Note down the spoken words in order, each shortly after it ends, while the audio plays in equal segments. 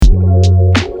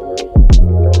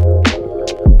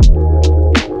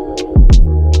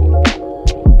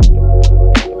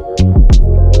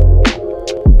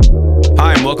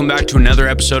to another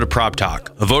episode of Prop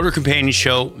Talk, a voter companion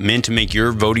show meant to make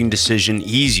your voting decision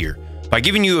easier by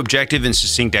giving you objective and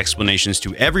succinct explanations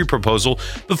to every proposal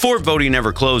before voting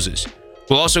ever closes.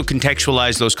 We'll also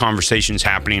contextualize those conversations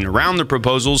happening around the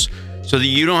proposals so that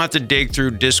you don't have to dig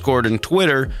through Discord and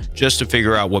Twitter just to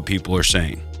figure out what people are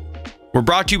saying. We're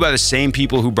brought to you by the same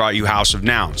people who brought you House of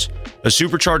Nouns, a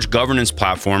supercharged governance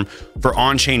platform for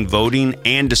on-chain voting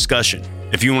and discussion.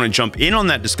 If you want to jump in on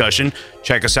that discussion,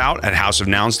 check us out at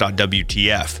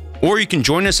houseofnouns.wtf. Or you can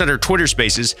join us at our Twitter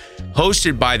Spaces,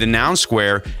 hosted by the Noun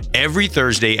Square, every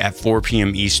Thursday at 4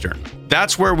 p.m. Eastern.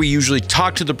 That's where we usually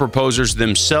talk to the proposers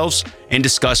themselves and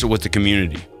discuss it with the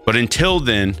community. But until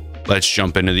then, let's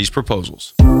jump into these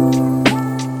proposals.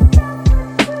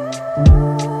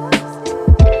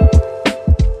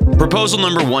 Proposal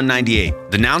number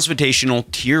 198, the Nouns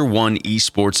Invitational Tier 1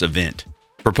 Esports Event.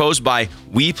 Proposed by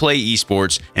We Play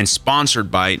Esports and sponsored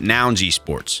by Nouns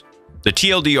Esports. The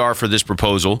TLDR for this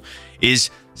proposal is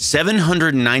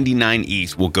 799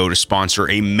 ETH will go to sponsor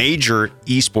a major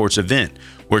esports event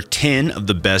where 10 of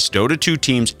the best Dota 2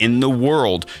 teams in the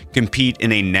world compete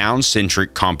in a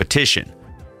Noun-centric competition.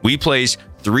 We Play's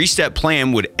three-step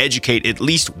plan would educate at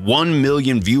least 1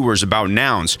 million viewers about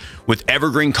Nouns, with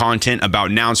evergreen content about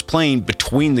Nouns playing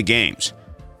between the games.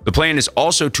 The plan is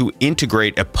also to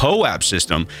integrate a POAP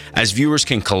system, as viewers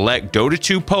can collect Dota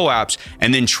 2 POAPs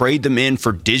and then trade them in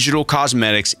for digital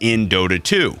cosmetics in Dota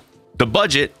 2. The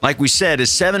budget, like we said,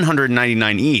 is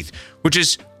 799 ETH, which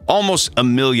is almost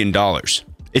 $1 million.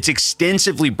 It's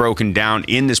extensively broken down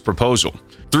in this proposal.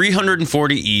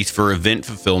 340 ETH for event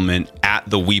fulfillment at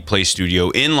the We Play studio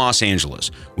in Los Angeles,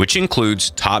 which includes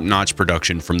top-notch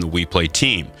production from the We Play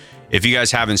team. If you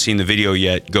guys haven't seen the video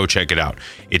yet, go check it out.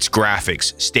 It's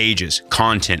graphics, stages,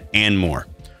 content, and more.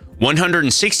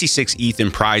 166 ETH in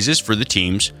prizes for the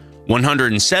teams,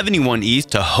 171 ETH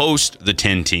to host the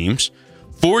 10 teams,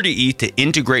 40 ETH to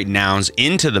integrate Nouns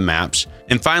into the maps,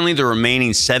 and finally the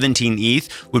remaining 17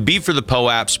 ETH would be for the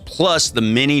POAPs plus the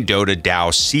mini Dota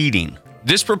DAO seeding.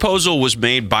 This proposal was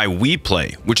made by We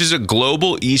Play, which is a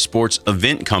global esports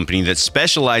event company that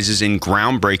specializes in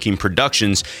groundbreaking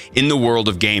productions in the world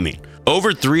of gaming.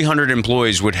 Over 300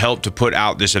 employees would help to put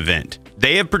out this event.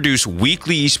 They have produced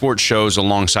weekly esports shows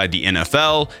alongside the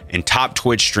NFL and top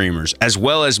Twitch streamers, as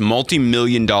well as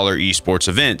multi-million-dollar esports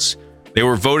events. They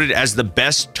were voted as the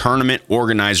best tournament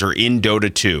organizer in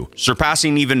Dota 2,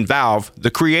 surpassing even Valve,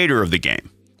 the creator of the game.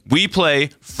 We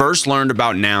Play first learned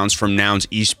about Nouns from Nouns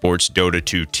Esports Dota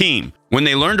 2 team. When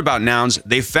they learned about Nouns,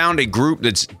 they found a group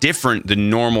that's different than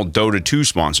normal Dota 2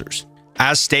 sponsors.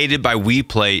 As stated by We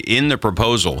Play in the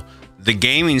proposal, the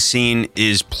gaming scene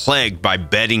is plagued by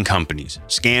betting companies,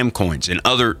 scam coins, and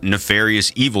other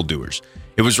nefarious evildoers.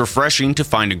 It was refreshing to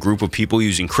find a group of people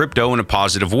using crypto in a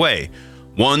positive way,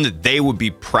 one that they would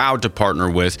be proud to partner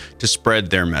with to spread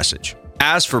their message.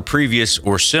 As for previous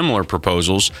or similar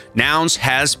proposals, Nouns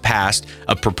has passed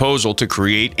a proposal to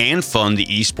create and fund the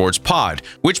esports pod,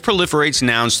 which proliferates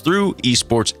Nouns through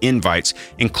esports invites,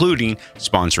 including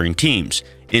sponsoring teams.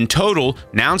 In total,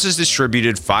 Nouns has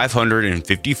distributed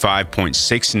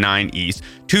 555.69 ETH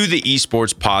to the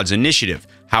esports pod's initiative.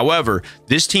 However,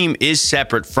 this team is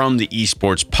separate from the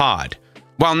esports pod.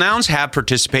 While Nouns have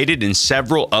participated in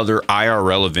several other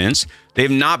IRL events, they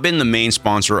have not been the main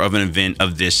sponsor of an event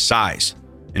of this size.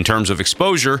 In terms of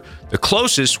exposure, the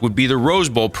closest would be the Rose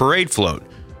Bowl parade float,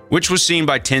 which was seen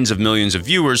by tens of millions of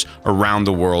viewers around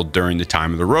the world during the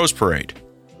time of the Rose Parade.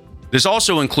 This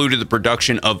also included the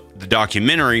production of the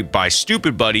documentary by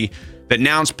Stupid Buddy that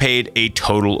Nouns paid a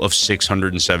total of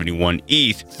 671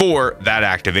 ETH for that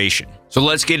activation. So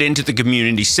let's get into the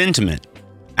community sentiment.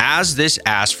 As this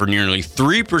asks for nearly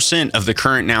 3% of the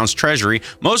current Nouns treasury,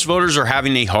 most voters are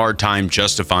having a hard time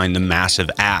justifying the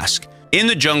massive ask. In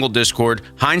the Jungle Discord,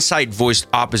 Hindsight voiced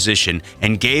opposition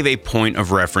and gave a point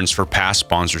of reference for past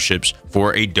sponsorships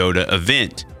for a Dota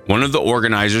event. One of the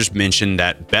organizers mentioned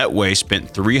that Betway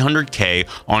spent $300K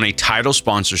on a title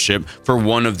sponsorship for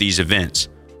one of these events.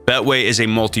 Betway is a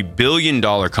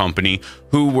multi-billion-dollar company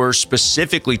who were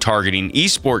specifically targeting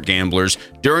esport gamblers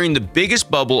during the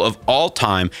biggest bubble of all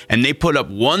time, and they put up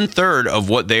 1/3 of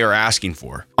what they are asking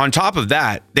for. On top of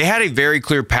that, they had a very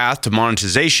clear path to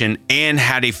monetization and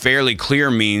had a fairly clear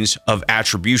means of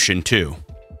attribution too.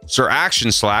 Sir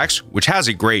Action Slacks, which has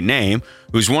a great name,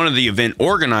 who's one of the event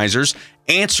organizers,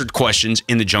 answered questions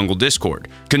in the Jungle Discord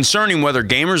concerning whether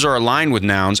gamers are aligned with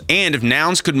Nouns and if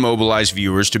Nouns could mobilize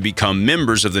viewers to become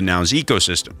members of the Nouns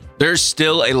ecosystem. There's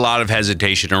still a lot of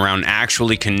hesitation around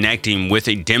actually connecting with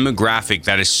a demographic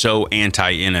that is so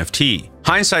anti-NFT.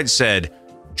 Hindsight said,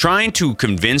 Trying to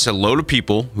convince a load of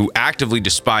people who actively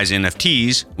despise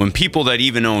NFTs when people that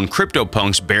even own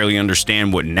CryptoPunks barely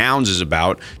understand what Nouns is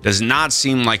about does not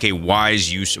seem like a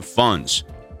wise use of funds,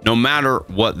 no matter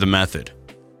what the method.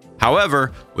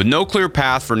 However, with no clear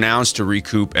path for Nouns to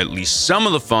recoup at least some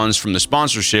of the funds from the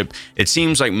sponsorship, it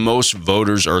seems like most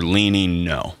voters are leaning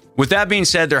no. With that being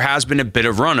said, there has been a bit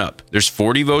of run-up. There's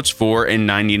 40 votes for and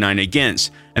 99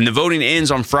 against, and the voting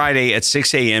ends on Friday at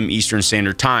 6 a.m. Eastern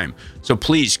Standard Time. So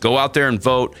please go out there and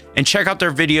vote and check out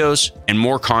their videos and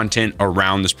more content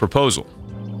around this proposal.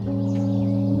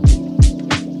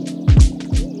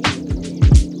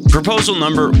 Proposal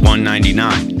number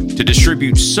 199, to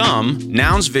distribute some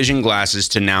Nouns Vision glasses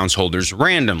to Nouns holders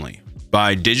randomly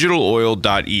by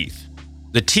digitaloil.eth.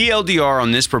 The TLDR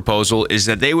on this proposal is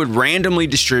that they would randomly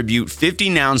distribute 50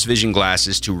 Nouns Vision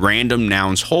glasses to random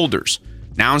Nouns holders.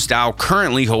 Nouns DAO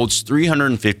currently holds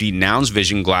 350 Nouns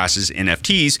Vision glasses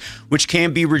NFTs, which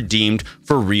can be redeemed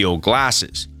for real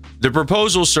glasses. The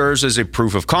proposal serves as a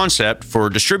proof of concept for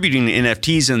distributing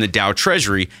NFTs in the DAO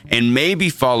treasury and may be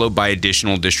followed by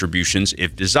additional distributions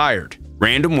if desired.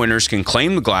 Random winners can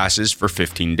claim the glasses for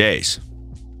 15 days.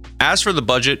 As for the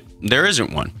budget, there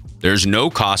isn't one. There's no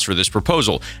cost for this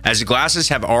proposal, as the glasses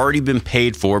have already been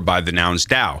paid for by the Nouns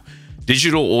DAO.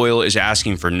 Digital Oil is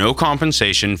asking for no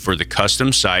compensation for the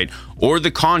custom site or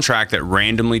the contract that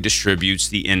randomly distributes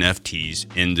the NFTs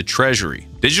in the treasury.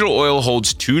 Digital Oil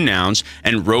holds 2 Nouns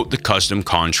and wrote the custom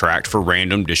contract for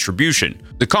random distribution.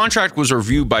 The contract was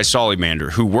reviewed by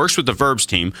Solimander, who works with the Verbs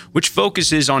team, which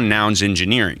focuses on Nouns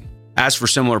engineering. As for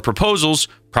similar proposals,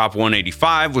 Prop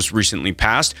 185 was recently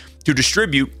passed to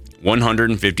distribute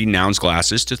 150 Nouns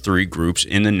glasses to 3 groups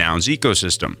in the Nouns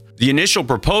ecosystem. The initial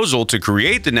proposal to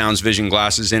create the Nouns Vision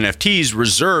glasses NFTs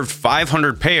reserved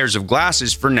 500 pairs of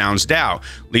glasses for Nouns DAO,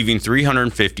 leaving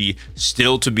 350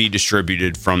 still to be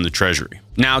distributed from the treasury.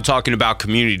 Now talking about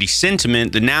community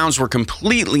sentiment, the Nouns were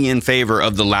completely in favor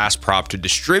of the last prop to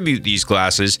distribute these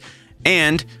glasses,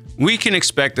 and we can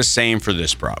expect the same for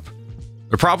this prop.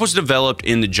 The prop was developed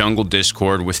in the Jungle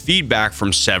Discord with feedback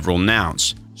from several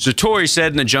Nouns. Satori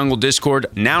said in the Jungle Discord,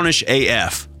 "Nounish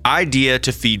AF, idea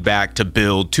to feedback to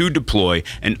build to deploy,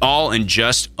 and all in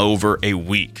just over a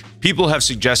week." People have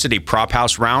suggested a prop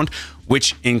house round,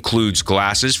 which includes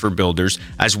glasses for builders,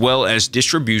 as well as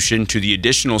distribution to the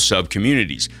additional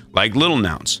sub-communities, like Little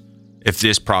Nouns. If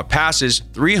this prop passes,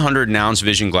 300 Nouns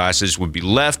Vision glasses would be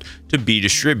left to be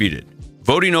distributed.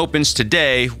 Voting opens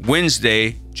today,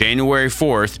 Wednesday, January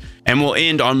 4th, and will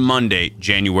end on Monday,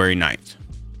 January 9th.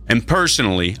 And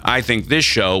personally, I think this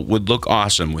show would look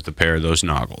awesome with a pair of those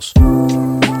noggles.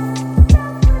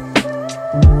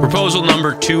 Proposal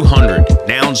number 200,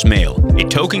 Nouns Mail, a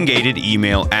token-gated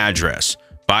email address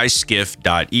by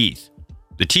skiff.eth.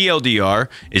 The TLDR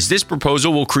is this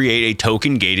proposal will create a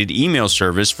token-gated email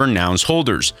service for Nouns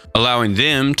holders, allowing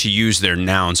them to use their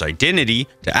Nouns identity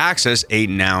to access a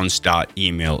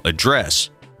nouns.email address.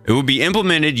 It will be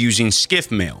implemented using Skiff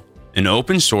Mail, an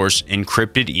open-source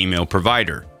encrypted email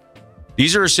provider.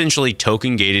 These are essentially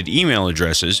token-gated email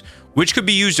addresses, which could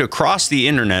be used across the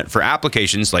internet for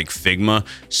applications like Figma,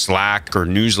 Slack, or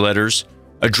newsletters.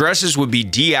 Addresses would be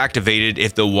deactivated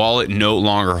if the wallet no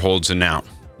longer holds a noun.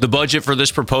 The budget for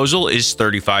this proposal is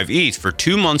 35 ETH for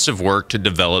 2 months of work to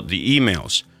develop the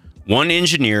emails. 1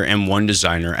 engineer and 1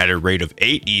 designer at a rate of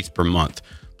 8 ETH per month,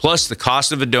 plus the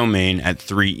cost of a domain at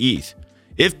 3 ETH.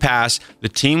 If passed, the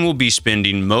team will be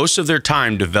spending most of their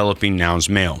time developing Nouns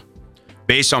Mail.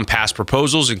 Based on past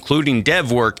proposals, including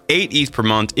dev work, 8 ETH per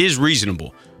month is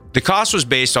reasonable. The cost was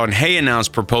based on Hey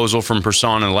Announced proposal from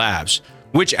Persona Labs,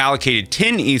 which allocated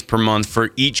 10 ETH per month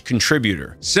for each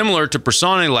contributor. Similar to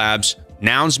Persona Labs,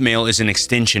 Nouns Mail is an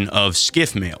extension of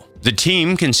Skiff Mail. The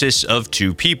team consists of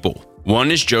 2 people.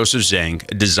 One is Joseph Zhang,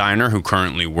 a designer who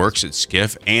currently works at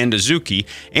Skiff and Azuki,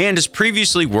 and has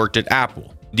previously worked at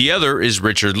Apple. The other is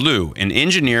Richard Liu, an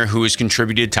engineer who has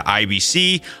contributed to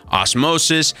IBC,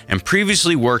 Osmosis, and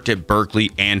previously worked at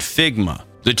Berkeley and Figma.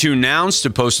 The 2 Nouns to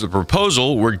post the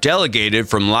proposal were delegated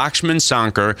from Lakshman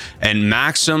Sankar and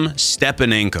Maxim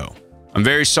Stepanenko. I'm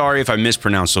very sorry if I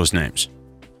mispronounced those names.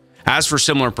 As for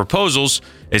similar proposals,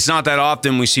 it's not that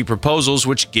often we see proposals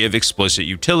which give explicit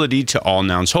utility to all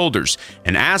Nouns holders,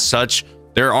 and as such,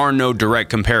 there are no direct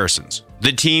comparisons.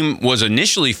 The team was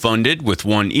initially funded with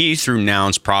 1 ETH through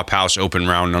Nouns Prop House Open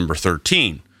Round number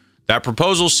 13. That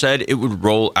proposal said it would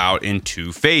roll out in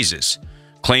 2 phases,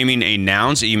 claiming a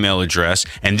Nouns email address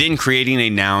and then creating a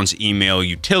Nouns email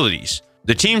utilities.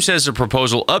 The team says the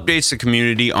proposal updates the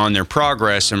community on their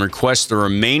progress and requests the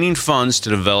remaining funds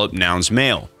to develop Nouns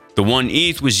Mail. The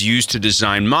 1ETH was used to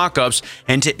design mockups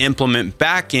and to implement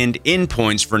back-end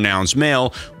endpoints for Nouns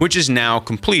Mail, which is now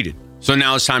completed. So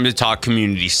now it's time to talk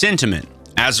community sentiment.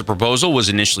 As the proposal was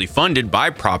initially funded by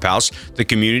Prophouse, the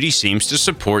community seems to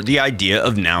support the idea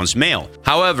of Nouns Mail.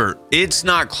 However, it's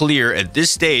not clear at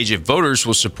this stage if voters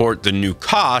will support the new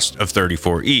cost of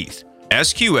 34 ETH.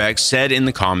 SQX said in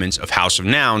the comments of House of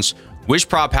Nouns, which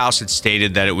Prophouse had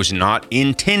stated that it was not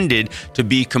intended to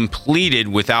be completed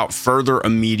without further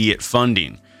immediate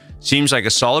funding. Seems like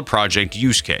a solid project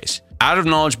use case. Out of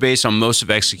knowledge base on most of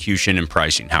execution and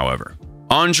pricing, however.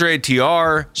 Andre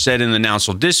TR said in the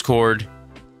Nounsel Discord,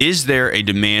 is there a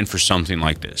demand for something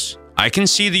like this? I can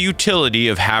see the utility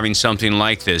of having something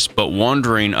like this, but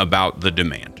wondering about the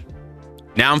demand.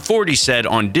 Noun40 said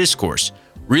on Discourse,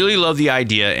 really love the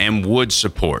idea and would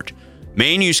support.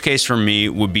 Main use case for me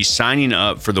would be signing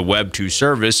up for the Web2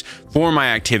 service for my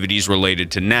activities related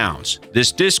to nouns.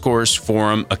 This Discourse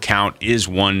forum account is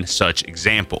one such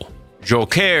example. Joel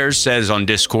Cares says on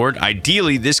Discord,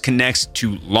 ideally this connects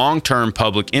to long-term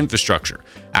public infrastructure.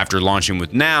 After launching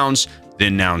with Nouns,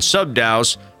 then Nouns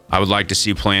sub-DAOs, I would like to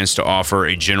see plans to offer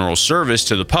a general service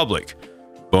to the public.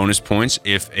 Bonus points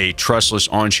if a trustless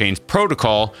on-chain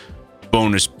protocol.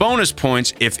 Bonus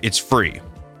points if it's free.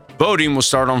 Voting will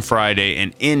start on Friday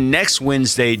and end next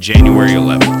Wednesday, January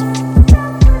 11th.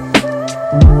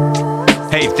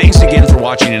 Hey, thanks again for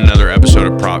watching another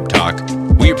episode of Prop Talk.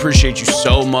 We appreciate you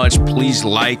so much. Please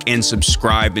like and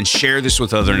subscribe and share this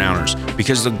with other Nouners,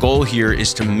 because the goal here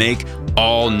is to make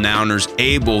all Nouners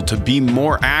able to be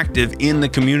more active in the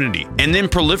community and then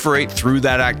proliferate through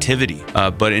that activity.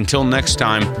 But until next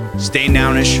time, stay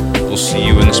Nounish. We'll see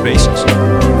you in the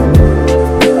spaces.